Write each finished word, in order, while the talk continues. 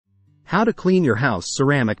How to clean your house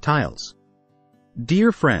ceramic tiles.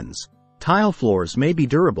 Dear friends, tile floors may be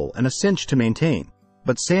durable and a cinch to maintain,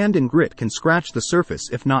 but sand and grit can scratch the surface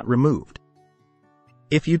if not removed.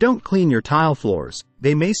 If you don't clean your tile floors,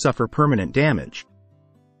 they may suffer permanent damage.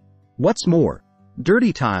 What's more,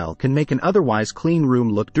 dirty tile can make an otherwise clean room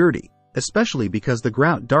look dirty, especially because the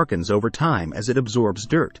grout darkens over time as it absorbs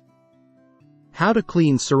dirt. How to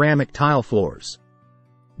clean ceramic tile floors.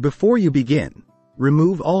 Before you begin,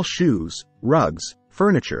 remove all shoes, rugs,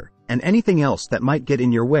 furniture, and anything else that might get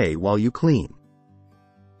in your way while you clean.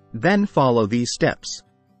 Then follow these steps.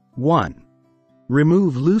 1.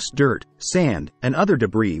 Remove loose dirt, sand, and other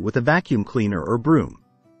debris with a vacuum cleaner or broom.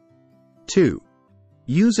 2.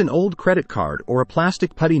 Use an old credit card or a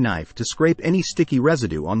plastic putty knife to scrape any sticky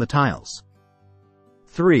residue on the tiles.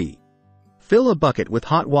 3. Fill a bucket with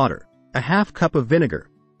hot water, a half cup of vinegar,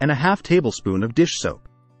 and a half tablespoon of dish soap.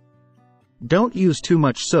 Don't use too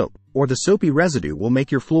much soap, or the soapy residue will make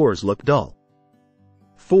your floors look dull.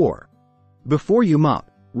 4. Before you mop,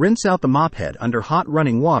 rinse out the mop head under hot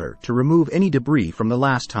running water to remove any debris from the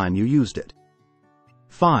last time you used it.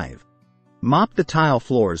 5. Mop the tile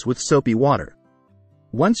floors with soapy water.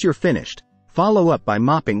 Once you're finished, follow up by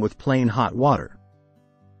mopping with plain hot water.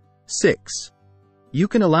 6. You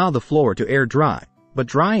can allow the floor to air dry, but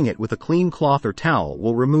drying it with a clean cloth or towel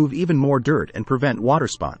will remove even more dirt and prevent water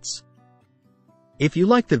spots. If you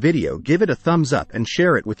like the video, give it a thumbs up and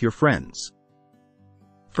share it with your friends.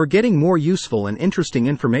 For getting more useful and interesting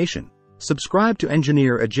information, subscribe to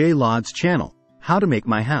Engineer Ajay Lod's channel, How to Make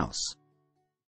My House.